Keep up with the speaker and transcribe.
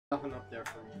Nothing up there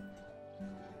for me.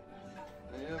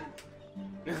 I am.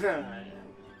 I am.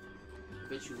 I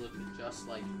bet you look just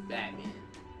like Batman.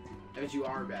 I bet you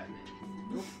are Batman.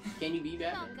 Can you be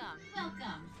Batman?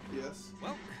 Welcome. Yes.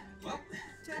 Well,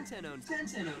 10 owns.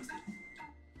 Anyway.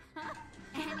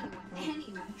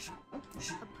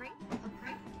 A break?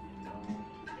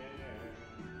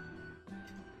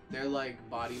 They're like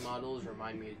body models,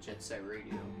 remind me of Jet Set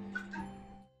Radio.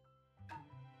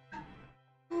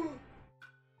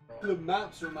 The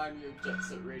maps remind me of Jet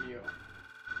Set Radio.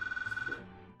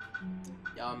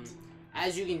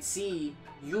 As you can see,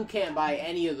 you can't buy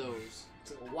any of those.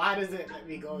 So why does it let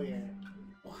me go here?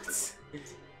 What?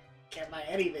 Can't buy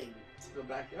anything. Go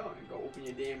back out and go open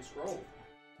your damn scroll.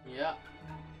 Yeah.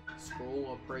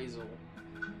 Scroll appraisal.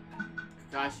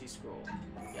 Kakashi scroll.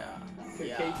 Yeah.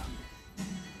 Yeah.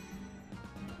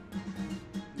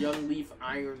 Young Leaf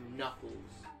Iron Knuckles.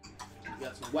 You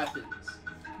got some weapons.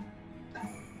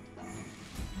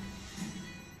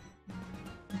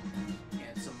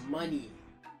 And some money.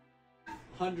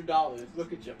 $100.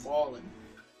 Look at you balling.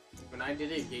 When I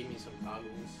did it, it gave me some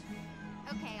goggles.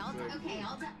 Okay, I'll do.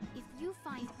 If you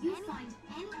find any.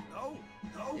 Oh.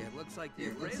 Yeah, it looks like the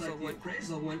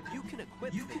appraisal one. You can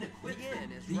equip the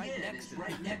inn is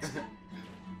right next to it.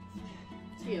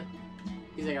 See ya.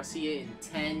 He's like, I'll see you in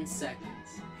 10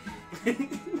 seconds.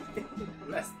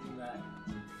 Less than that.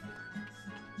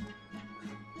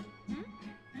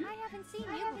 I haven't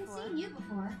seen you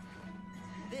before.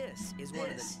 This is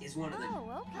one of the.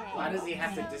 Oh, okay. Why does he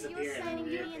have to So, disappear you were in signing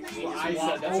the me rear? in That's the what I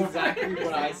said. That's exactly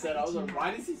what I said. I was like,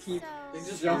 why does he keep? So, They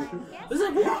just jump. It's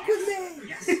like, walk with me!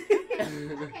 Yes.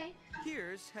 Okay.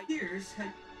 Here's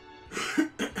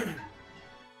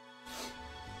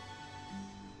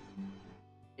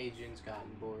Adrian's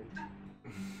gotten bored.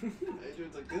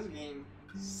 Adrian's like, this game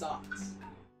sucks.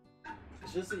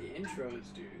 It's just the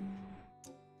intros, dude.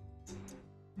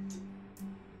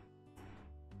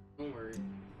 Don't worry.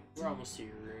 We're almost to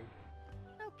your room.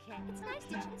 Okay. It's nice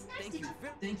to.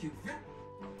 Thank you.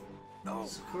 Oh,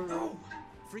 Screw.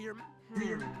 for your.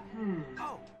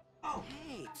 Oh.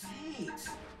 Hey.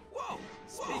 Whoa.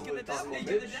 Speak of the devil.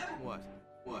 What?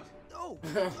 Oh.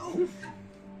 What?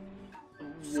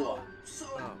 Oh.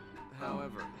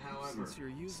 However, since you're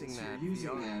using that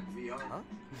VR, huh?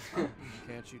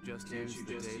 Can't you just use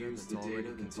the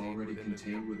data that's already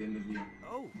contained within the VR?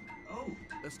 Oh.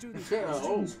 The students.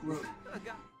 Oh.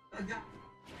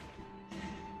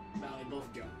 Valley, both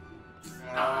go.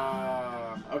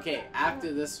 Okay,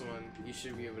 after this one, you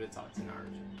should be able to talk to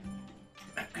Naruto.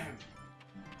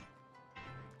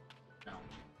 No.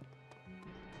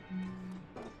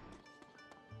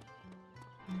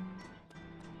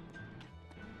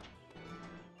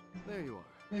 There you are.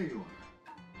 There it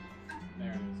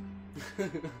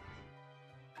is.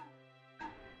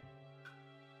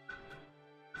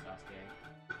 Sasuke.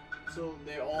 So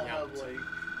they all Yeah. have like.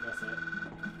 That's it.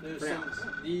 There's Yeah.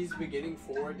 these beginning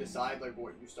four decide like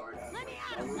what you start at. Like,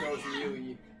 Naruto's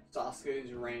melee,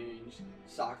 Sasuke's range,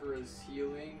 Sakura's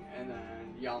healing, and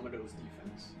then Yamato's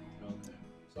defense. Okay.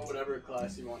 So whatever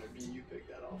class you want to be, you pick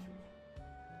that off.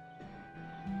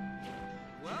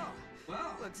 Well,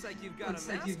 looks like you've got a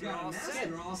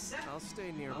master all set. I'll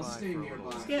stay nearby for a little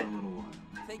while. Skip.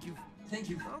 Thank you.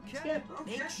 Okay. Skip.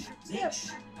 Skip.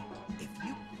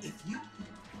 If you.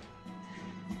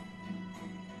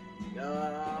 We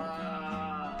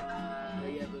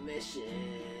have a mission.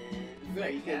 Where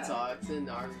you can talk to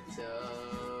Naruto.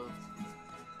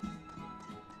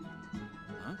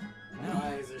 Huh? Why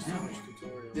is there so much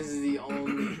tutorial? This is the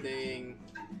only thing.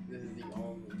 This is the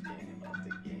only thing about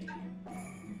the game.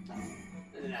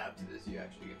 And then after this, you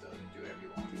actually get to do whatever you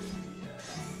want to do.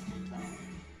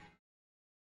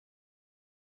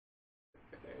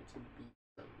 Prepare to beat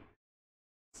some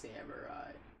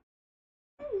samurai.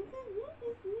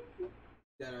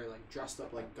 That are like dressed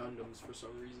up like Gundams for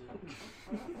some reason.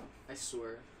 I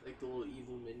swear, like the little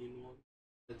evil minion one.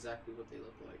 That's exactly what they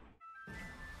look like.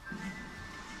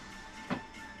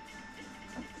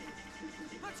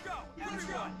 Let's go,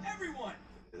 everyone.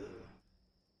 Ugh.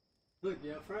 Look, you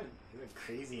have a friend. You went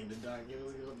crazy in the dark. It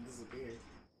was gonna disappear.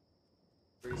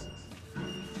 Racist.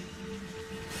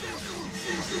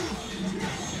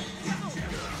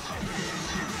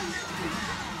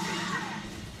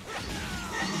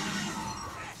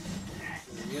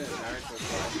 Yeah, Naruto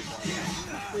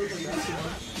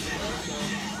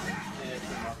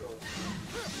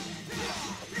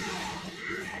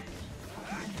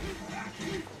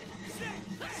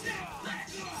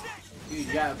Dude,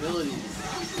 you got abilities.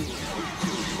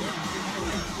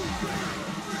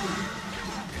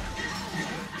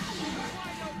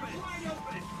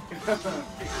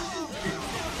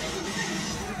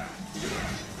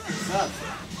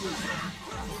 up?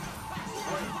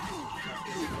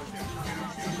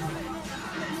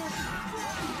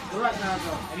 Good luck,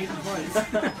 Naruto. I need the points.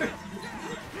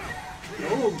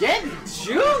 Oh, get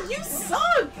shoot! You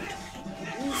suck!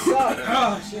 You suck.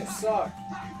 Oh, shit, suck.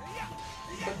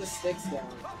 Put the sticks down.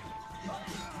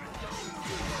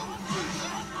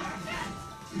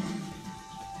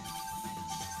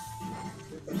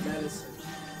 Get the medicine.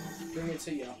 Bring it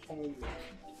to your home.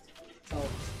 Tell them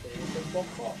to stay the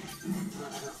fuck up.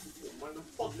 When the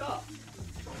fuck up?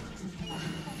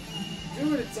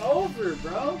 Dude, it's over,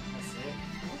 bro. That's it.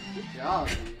 Good job,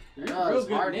 dude. You're That a real was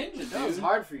good hard. ninja, That was dude.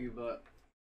 hard for you, but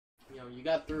you know you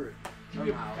got through it You're a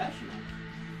somehow. professional.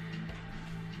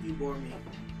 You bore me.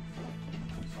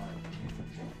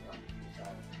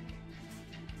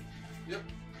 Yep.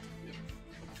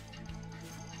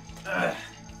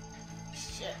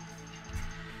 Shit.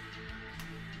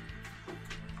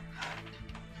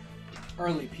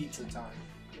 Early pizza time.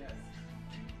 Yes.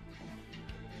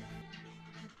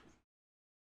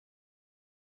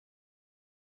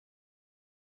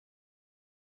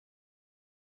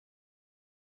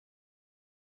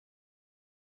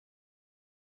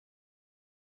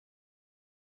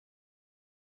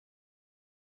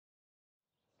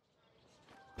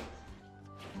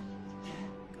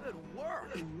 Good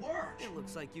work. Good work. It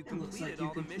looks like you completed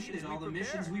all the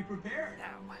missions we prepared.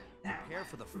 Now, prepare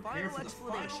for the final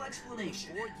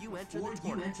explanation before you enter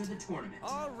the tournament.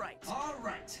 All right.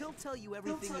 He'll tell you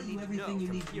everything you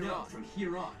need to know from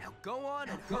here on. Now go on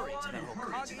and hurry to the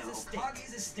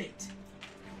Hokage's estate.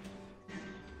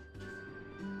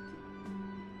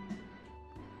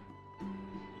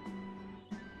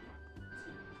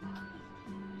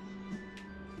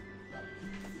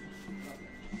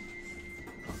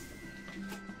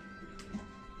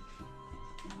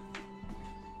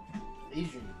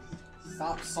 Adrian,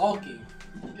 stop sulking.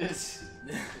 Yes.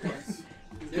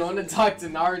 He's going to talk to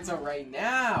Naruto right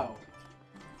now.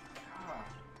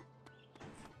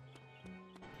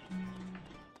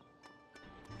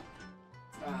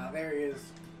 Ah, there he is.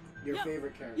 Your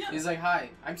favorite character. He's like, hi,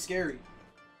 I'm scary.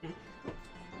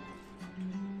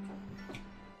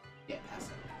 Yeah, pass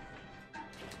it.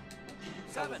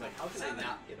 I was like, how can I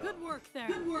not get up? Good work there.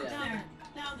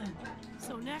 Now then.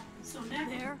 So next.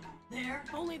 There.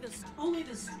 Only this.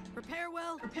 Prepare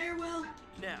well.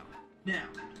 Now.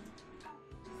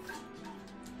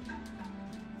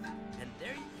 And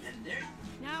there.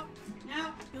 Now.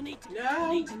 You'll need to.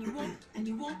 No. And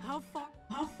you won't. How far?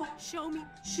 Show me.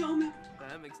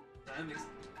 That makes.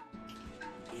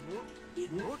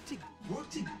 Work to.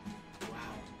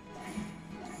 Wow.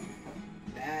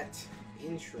 That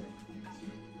intro.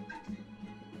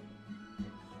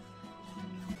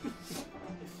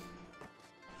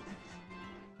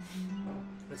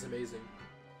 That's amazing.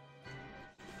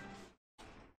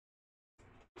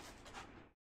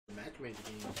 The matchmaking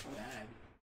game is bad.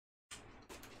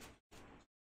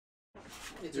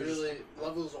 It's really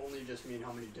levels only just mean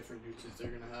how many different jutsus they're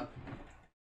gonna have.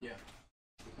 Yeah.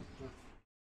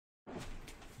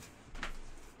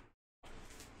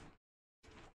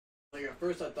 Like at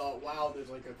first I thought, wow, there's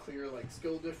like a clear like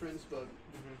skill difference, but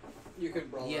you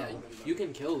could brawl Yeah, out with them. you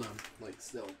can kill them. Like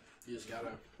still, you just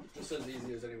gotta just as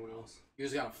easy as anyone else. you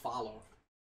just gotta follow.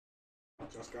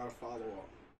 Just gotta follow up.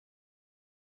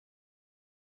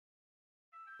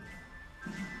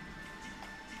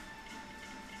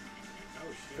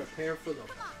 Oh shit. Prepare for the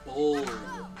bull.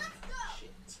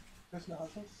 Shit. That's not us.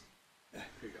 Here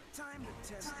you go. Time to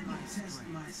test my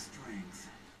strength.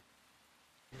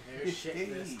 There's shit.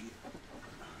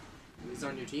 He's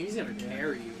on your team. He's gonna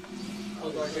carry you.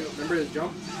 What do I do? Remember the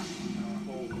jump?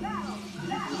 You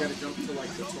gotta jump to like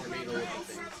the tornado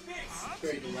thing.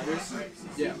 Straight. The letters?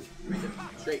 Yeah. Right there.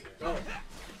 Straight. Go.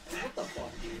 What the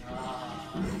fuck?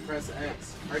 Press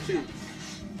X. R2.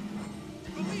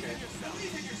 Okay.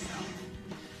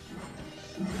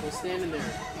 Go stand in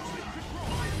there.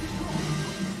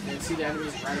 And see the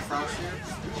enemies right across here?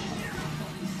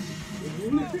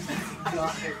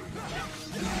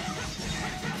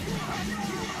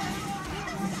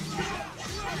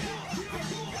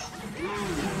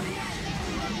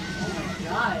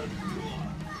 God.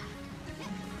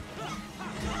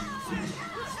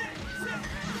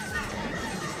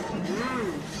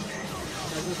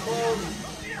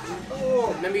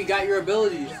 Oh, remember you got your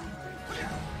abilities.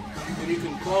 And you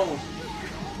can clone.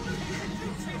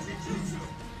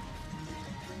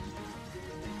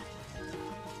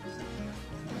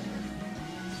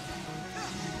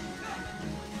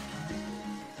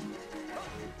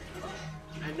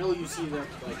 I know you see them,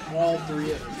 like, all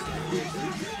three of them.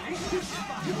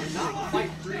 Not fight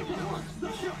 3 at once.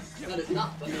 That is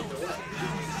not the way.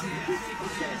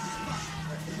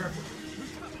 Careful.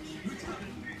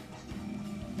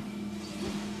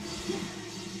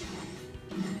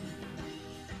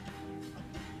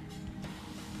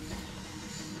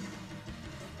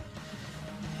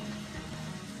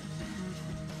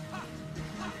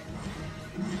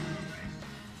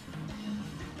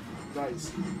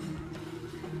 Nice.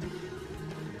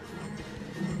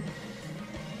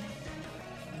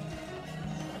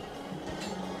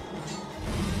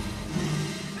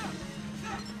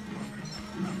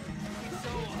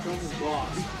 Jones is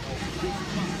lost.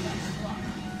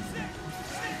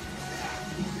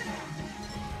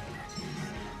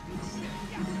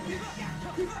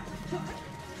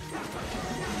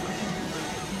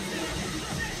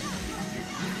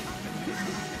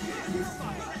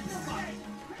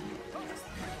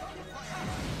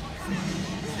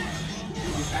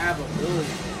 You have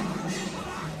ability.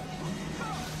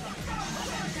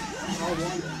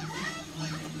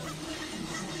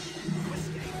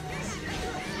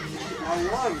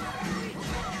 R1.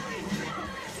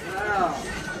 Yeah.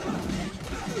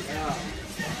 Yeah.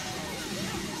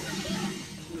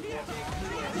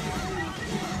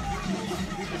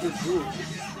 It's a jewel.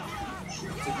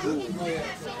 It's a jewel. Oh yeah.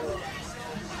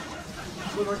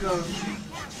 Look like a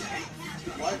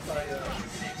Wi-Fi.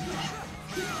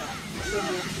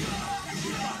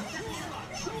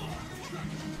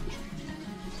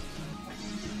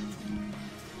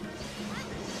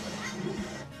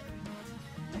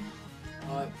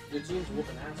 Your team's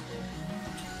whooping ass, bro.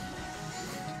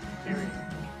 Period.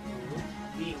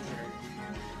 Being there.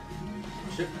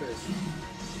 Chip fish.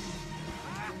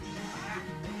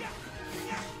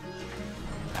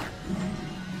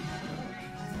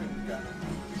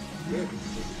 Good.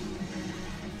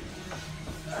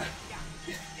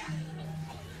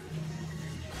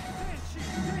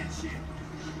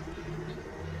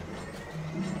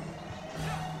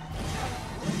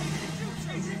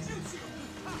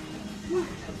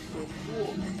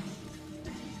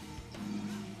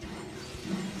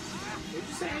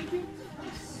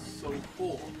 So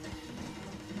cool.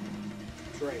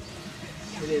 Right.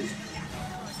 It is.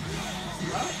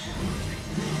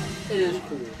 It is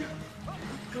cool.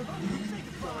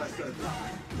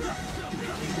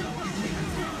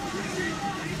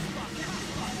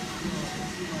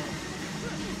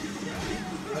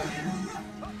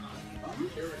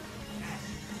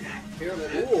 Here,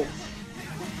 cool.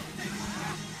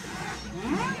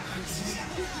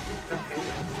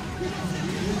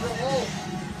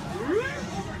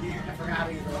 I forgot how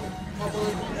you roll.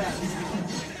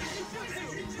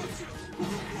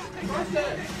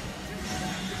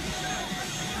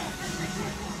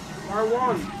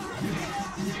 R1.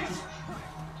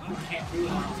 Can't do it.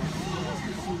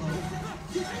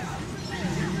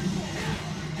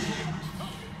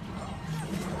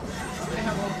 They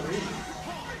have all three.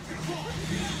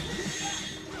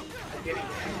 I'm getting it.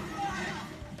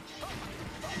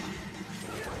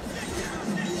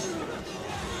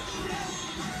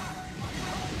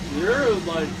 You're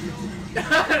like, I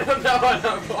don't know what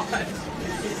I'm watching.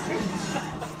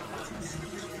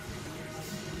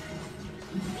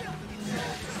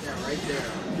 Yeah, right there.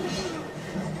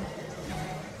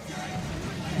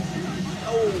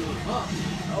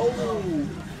 Oh,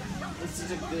 this is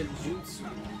a good jutsu.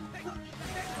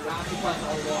 Not to press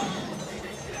R1.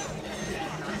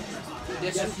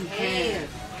 Yes, you can.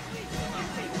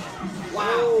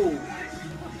 Wow.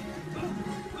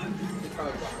 It's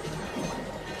probably wrong.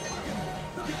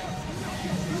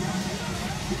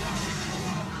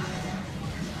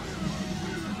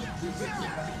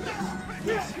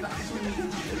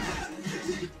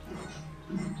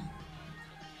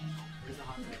 Where's the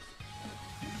hot mess?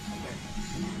 Okay.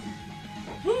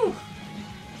 Woo!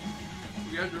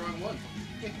 You guys are on one.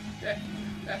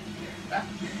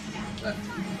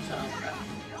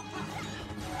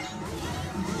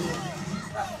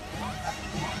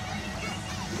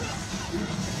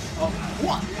 Oh,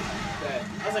 what? That.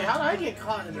 I was like, how did I get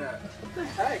caught in that? What the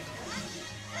heck?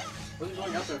 Wasn't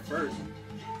going out there first.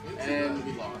 And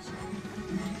we lost.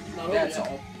 That's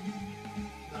all.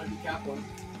 Not a decap one.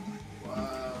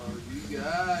 Wow, you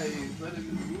guys let him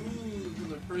lose on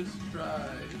the first try.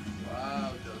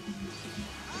 Wow, Justin.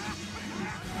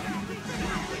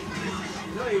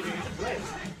 No, you didn't play.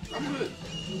 I'm good.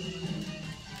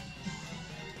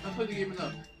 I played the game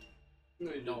enough.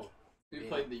 No, you don't. We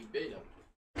played the beta.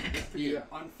 The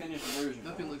Unfinished version.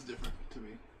 Nothing looks different to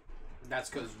me. That's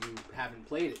because you haven't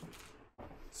played it,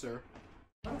 sir.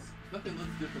 Nothing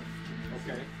looks different to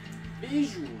me. Okay.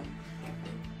 Visual.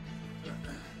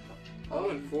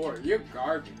 0-4. You're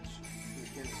garbage.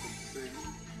 Mechanics of the thing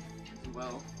as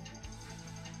well.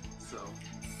 So.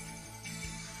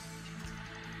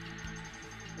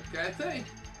 Can I say?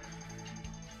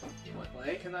 You want to What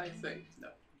play? can I say? No.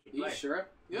 You sure?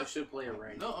 Yep. You should play a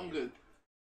rank. No, I'm good.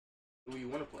 Who you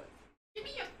want to play? Give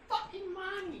me your fucking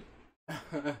money.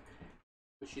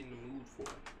 What you in the mood for?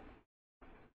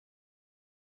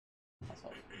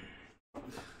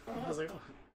 I was like, oh.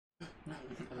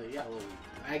 Yeah, a little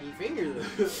aggy finger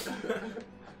though.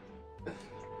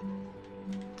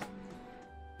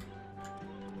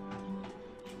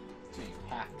 So you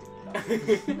have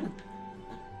to.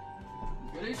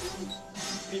 What is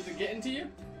it? Needs to get into you?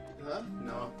 Huh?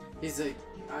 No. He's like,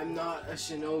 I'm not a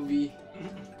shinobi.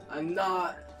 I'm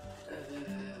not.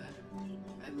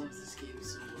 I love this game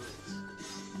so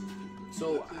much.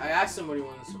 So I asked him what he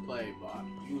wants to play, but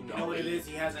you know, what it is?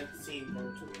 He hasn't seen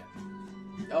Boruto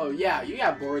yet. Oh yeah, you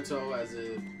got Boruto as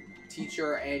a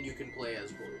teacher, and you can play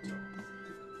as Boruto.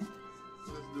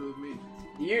 What's to do with me?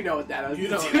 You know what that is. You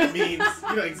know what that means.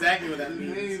 You know exactly what that The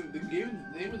means.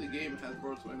 name of the game has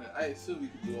Boruto in it. I assume you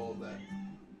can do all of that.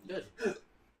 Good.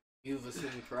 You've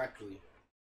assumed correctly.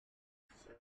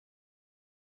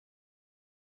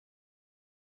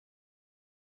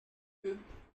 Good.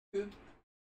 Good.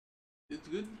 It's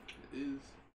good. It is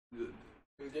good.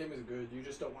 The game is good. You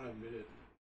just don't want to admit it.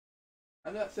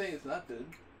 I'm not saying it's not good.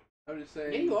 I'm just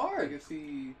saying. Yeah, you are. I can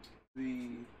see the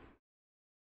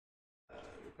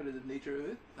repetitive nature of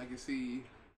it. I can see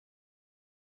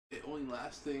it only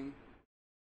lasting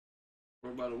for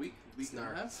about a week It's and a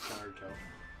half. Naruto.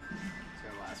 It's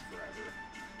gonna last forever.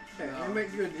 Okay, I'm gonna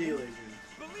make you a deal, Adrian.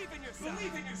 Believe in yourself.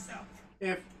 Believe in yourself.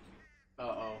 If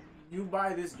Uh-oh. you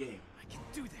buy this game, I can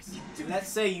do this. and let's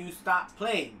say you stop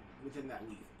playing within that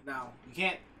week. Now, you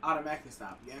can't automatically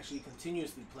stop. You actually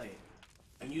continuously play it.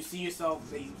 And you see yourself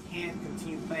that you can't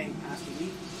continue playing past the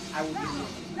week, I will give you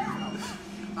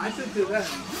a I said to them,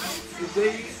 if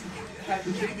they had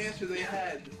the same answer they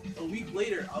had a week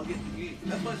later, I'll get the game.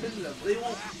 That's what I said to them. They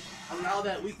won't allow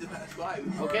that week to pass by.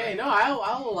 before Okay, I- no,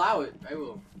 I'll allow it. I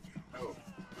will.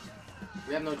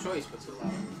 We have no choice but to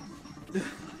allow it.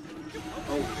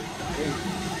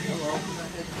 Oh,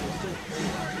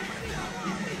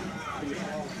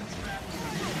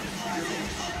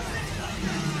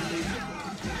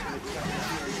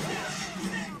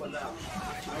 But now,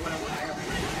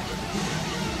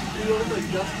 you look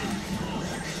like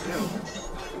Justin.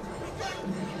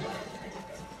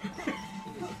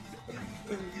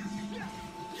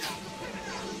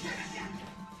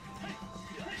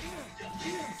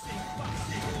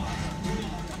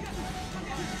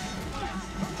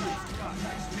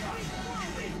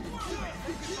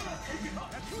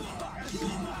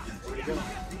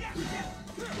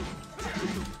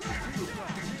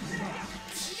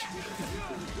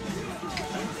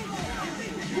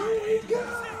 Where did he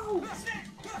go?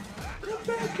 Come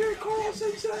back here, Carl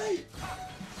Sensei!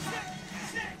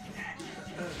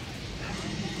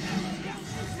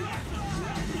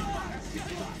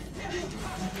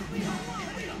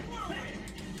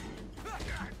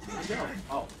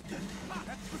 oh.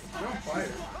 You're on fire.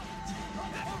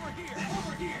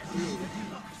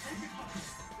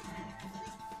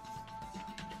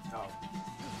 Oh.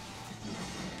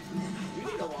 You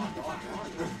need to lock on.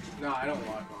 No, I don't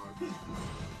lock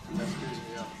on. That screws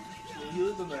me up. He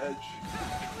lives on the edge.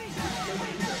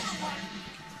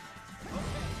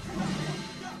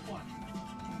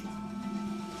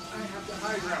 I have the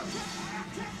high ground.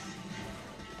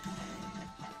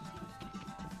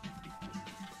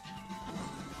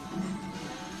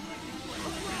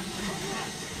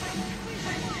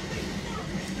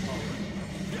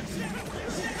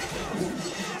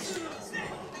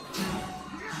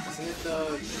 Isn't it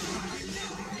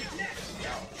the...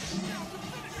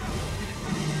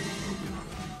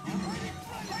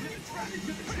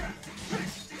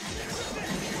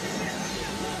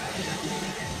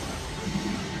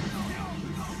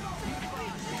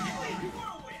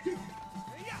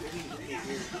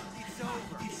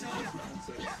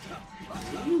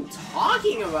 What are you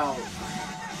talking about?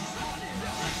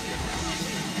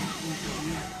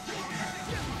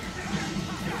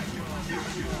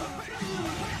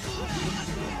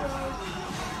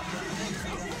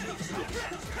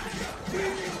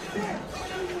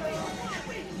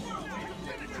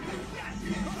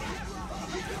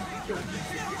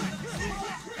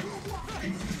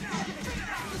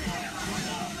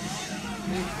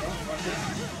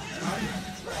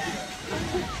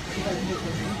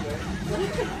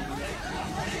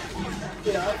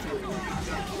 Get out of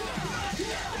here.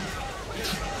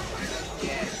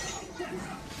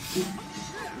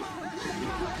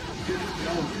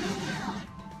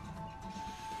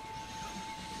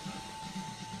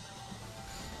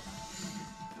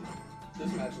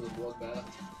 This match was a bloodbath.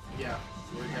 Yeah,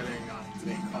 we're getting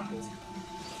big couple.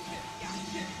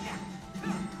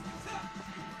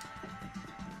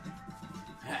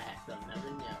 They'll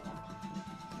never know.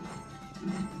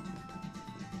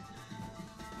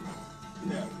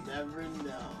 They'll never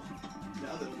know.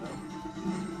 Now they'll know.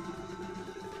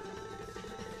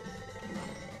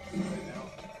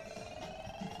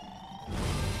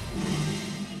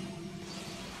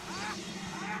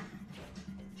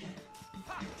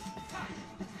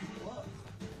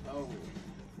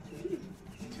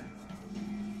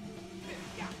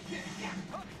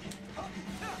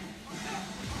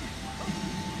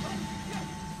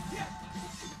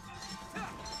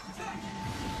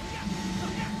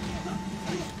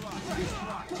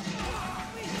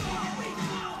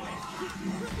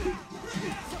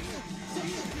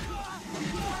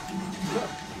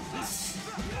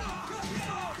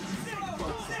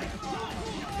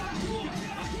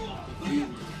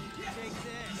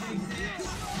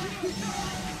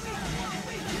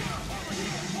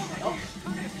 Oh.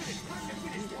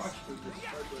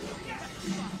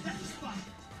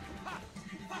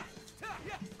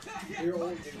 You're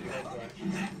old, dude. You're old,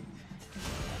 right?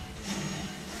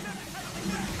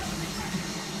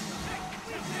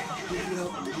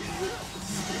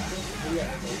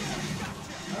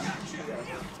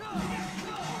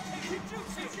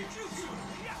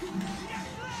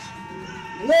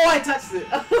 Whoa, I touched it!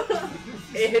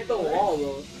 It hit the wall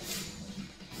though.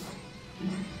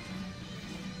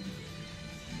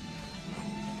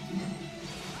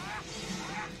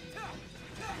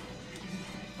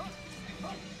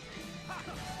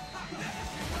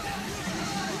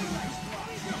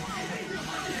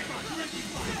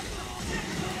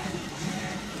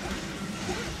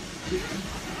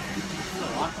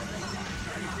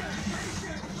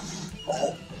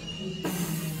 Oh.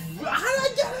 How did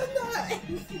I get in that?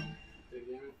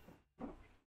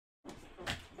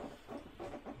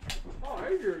 Oh,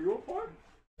 Adrian, you okay?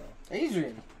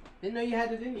 Adrian, didn't know you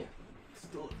had it in you.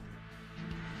 Still.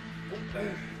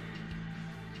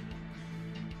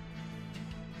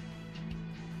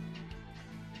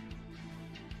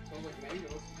 Smells like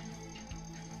mangoes.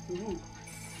 Ooh.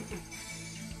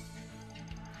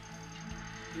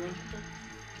 You want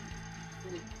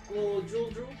some? Oh,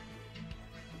 drool.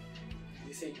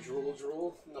 You say drool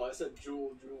drool? No, I said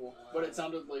drool drool. But it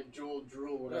sounded like drool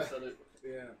drool when I said it.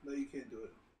 Yeah, no, you can't do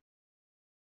it.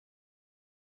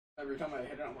 Every time I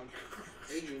hit it, I'm like,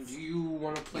 Adrian, do you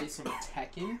want to play some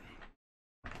Tekken?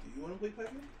 Do you want to play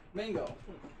Tekken? mango.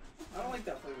 I don't like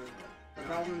that flavor. The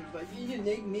problem is like, you can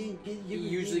make me get He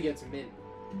usually gets mint.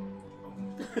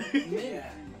 mint.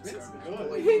 Yeah, Mint's good.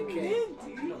 good. Wait, Okay.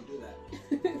 You don't do that.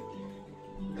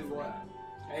 Do what?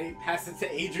 Hey, pass it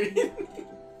to Adrian.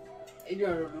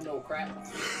 Adrian don't do no crap.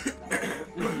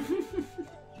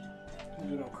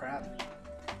 You know crap.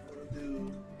 We'll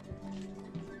do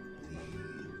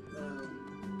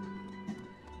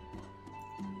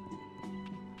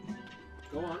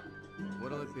Go on.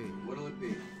 What'll it be? What'll it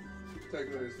be?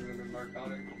 Technically, it's gonna be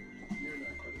narcotic. you're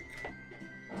narcotic.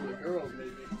 For the girls,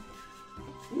 maybe.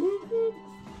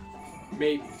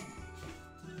 Maybe.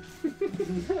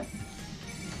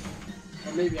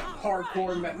 Or maybe a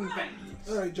hardcore methamphetamine.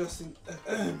 Alright, Justin.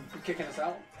 You kicking us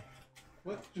out?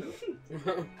 What? Just,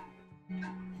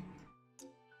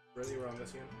 Really wrong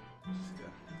this again?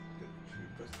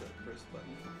 press that first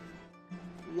button.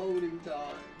 Loading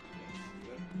time.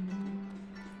 Yeah.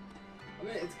 I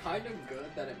mean, it's kind of good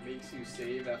that it makes you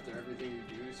save after everything you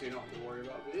do, so you don't have to worry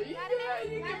about it. Yeah,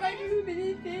 you get my new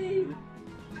mini thing.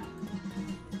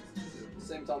 At the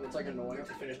same time, it's like annoying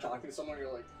to finish talking to someone.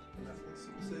 You're like,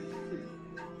 Okay,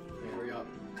 hurry up.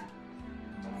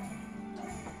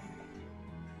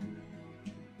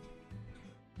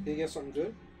 Did you get something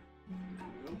good?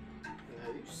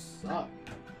 Yeah, you suck.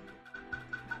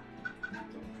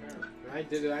 When I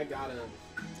did it, I got a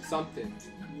something.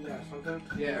 Yeah, something.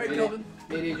 Yeah, Alright, made, Kelvin.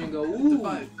 made Adrian go, It's ooh. a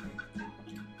 5.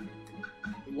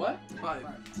 What? 5.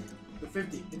 The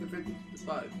 50. Hit the 50. It's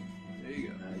 5. There you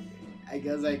go. I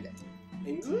guess like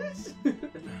English?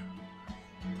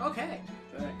 Okay.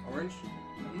 Orange?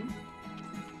 Mm-hmm.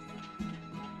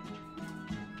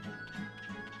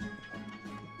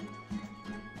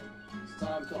 it's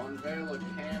time to unveil a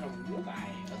can of whoop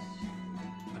ass.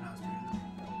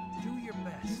 Do your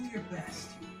best. Do your best.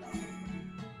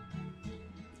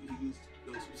 You use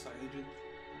those for cyanogen.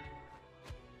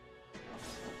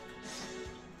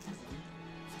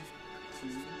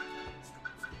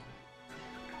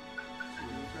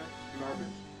 Garbage.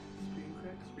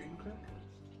 Screen crack?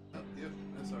 Oh, yep,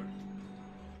 SR.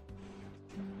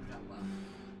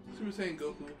 Super Saiyan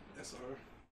Goku, SR.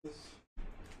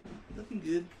 Looking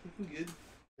good, looking good.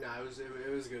 Nah, it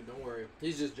was good. Don't worry.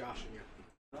 He's just joshing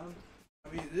you. I'm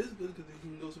I mean, it is good because he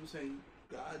can go Super Saiyan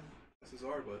God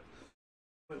SSR, but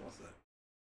nobody wants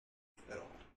that at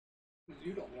all.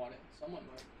 You don't want it. Someone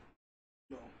might.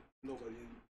 No, nobody in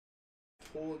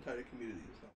the whole entire community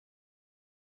is not.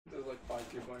 There's like 5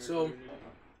 people in your So, community.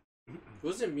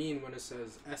 what does it mean when it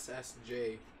says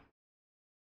SSJ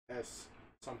S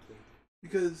something?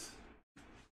 Because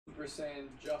Super Saiyan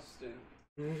Justin.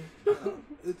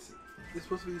 it's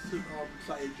supposed to be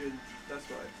Saiyajin, that's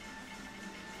why.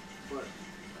 But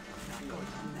you know,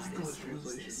 it's still a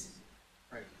translation.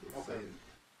 Right. It's Okay. Saiyan.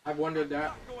 I've wondered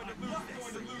that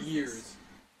for years.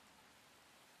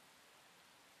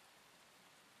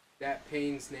 That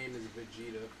Pain's name is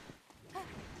Vegeta.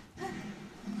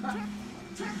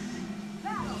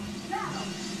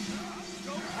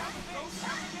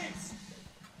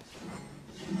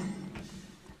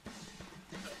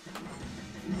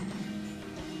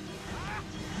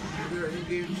 Is there any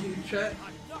game team chat?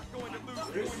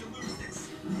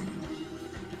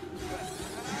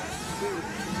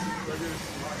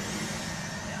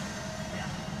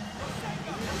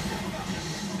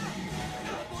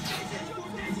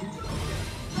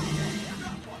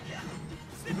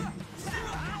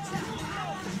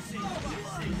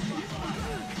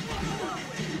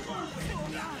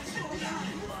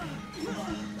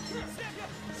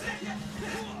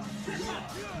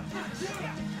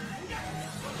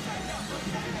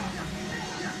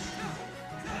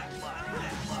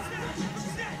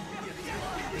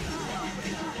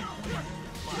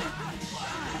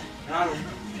 Got him.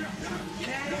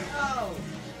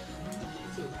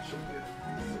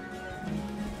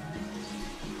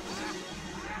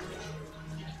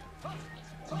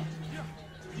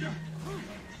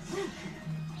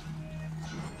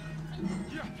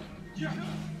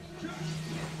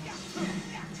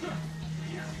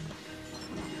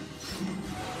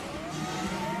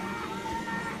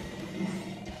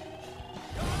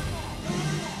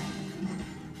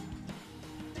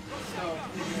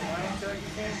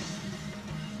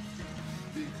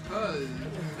 Because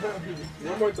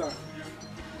One more time.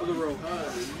 Other row. so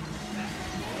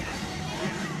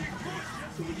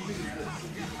what do you think is this?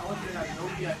 I want you to have no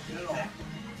reaction at all.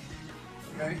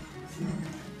 Okay?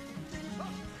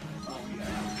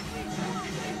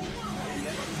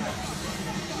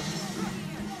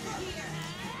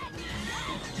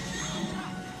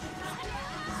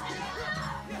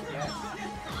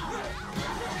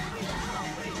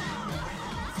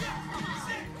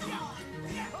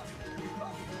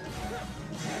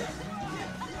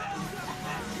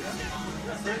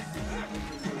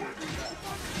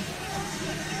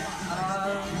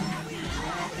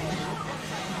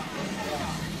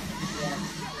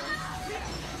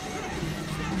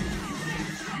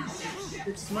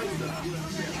 It's Smite stuff.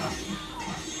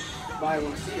 But I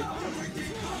want to see it.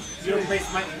 You don't play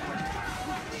Smite anymore.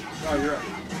 Oh, you're right.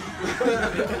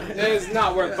 It is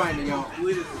not worth finding out.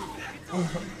 Delete it.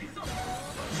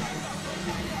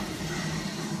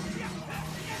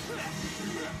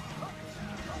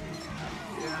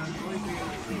 Yeah, the only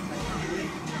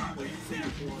thing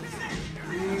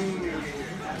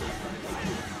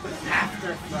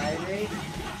After Friday?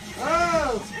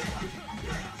 Oh!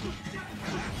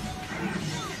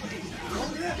 oh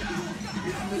yeah,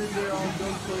 it's submitted there on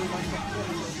Don't Play like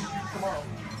tomorrow.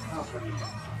 Oh,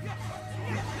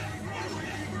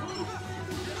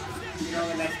 you know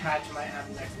the next patch might have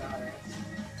next daughter.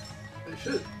 It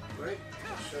should, right?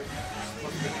 Sure.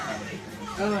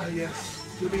 Ah,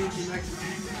 yes. Moving into the next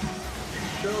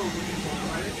show, which is on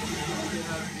Friday, we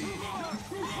have the...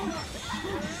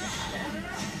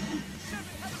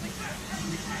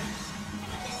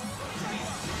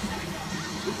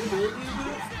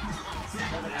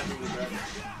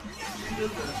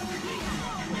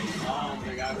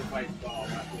 the guy who fights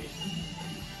Rocky.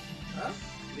 Huh?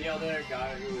 The other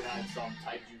guy who had some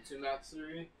taijutsu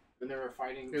mastery when they were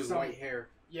fighting. His white hair.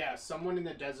 Yeah, someone in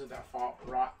the desert that fought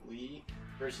Rock Lee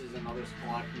versus another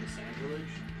squad from the Sand Village.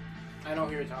 I know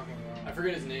who you're talking I about.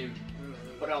 forget his name,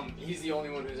 but he's the only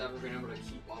one who's ever been able to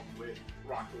keep up with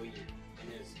Rock Lee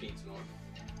in his beats mode,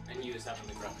 and he was having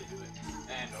the grunt to do it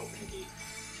and open the gate.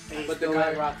 And But the still guy-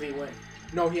 let Rock Lee win.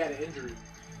 No, he had an injury.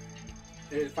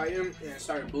 They fight him and it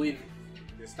started bleeding.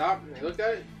 They stopped and they looked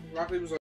at it. Rock Lee was like,